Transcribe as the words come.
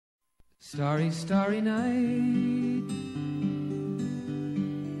Starry, starry night,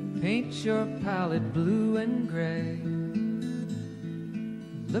 paint your palette blue and gray.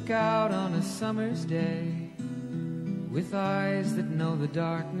 Look out on a summer's day with eyes that know the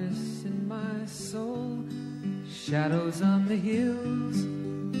darkness in my soul. Shadows on the hills,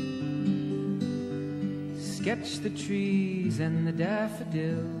 sketch the trees and the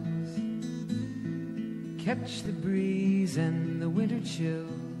daffodils, catch the breeze and the winter chills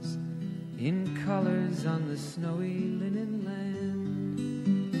in colors on the snowy linen land.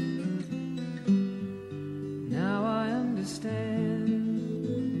 Now I understand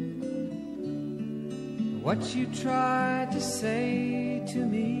what you tried to say to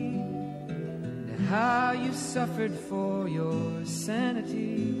me, and how you suffered for your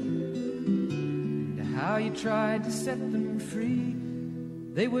sanity, and how you tried to set them free.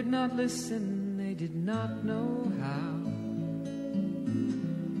 They would not listen, they did not know how.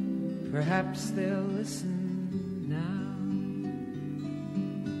 Perhaps they'll listen now.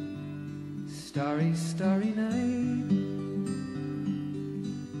 Starry, starry night,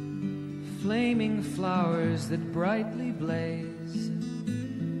 flaming flowers that brightly blaze,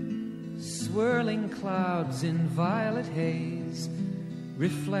 swirling clouds in violet haze,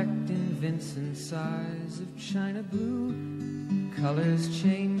 reflect in Vincent's eyes of china blue, colors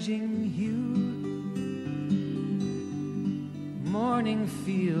changing hue. Morning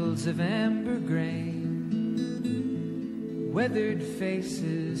fields of amber grain, weathered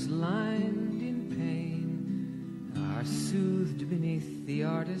faces lined in pain, are soothed beneath the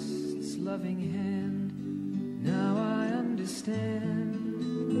artist's loving hand. Now I understand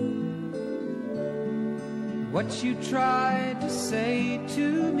what you tried to say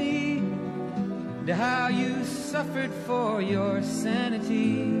to me, and how you suffered for your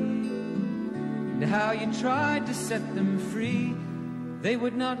sanity, and how you tried to set them free. They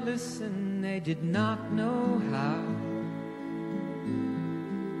would not listen, they did not know how.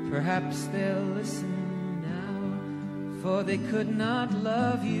 Perhaps they'll listen now, for they could not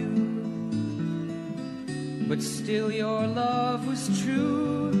love you, but still your love was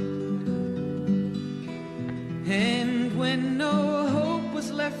true. And when no hope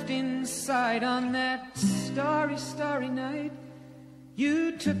was left inside on that starry, starry night,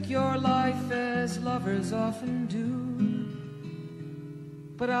 you took your life as lovers often do.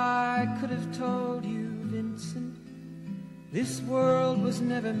 But I could have told you, Vincent, this world was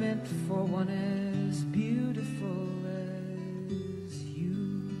never meant for one as beautiful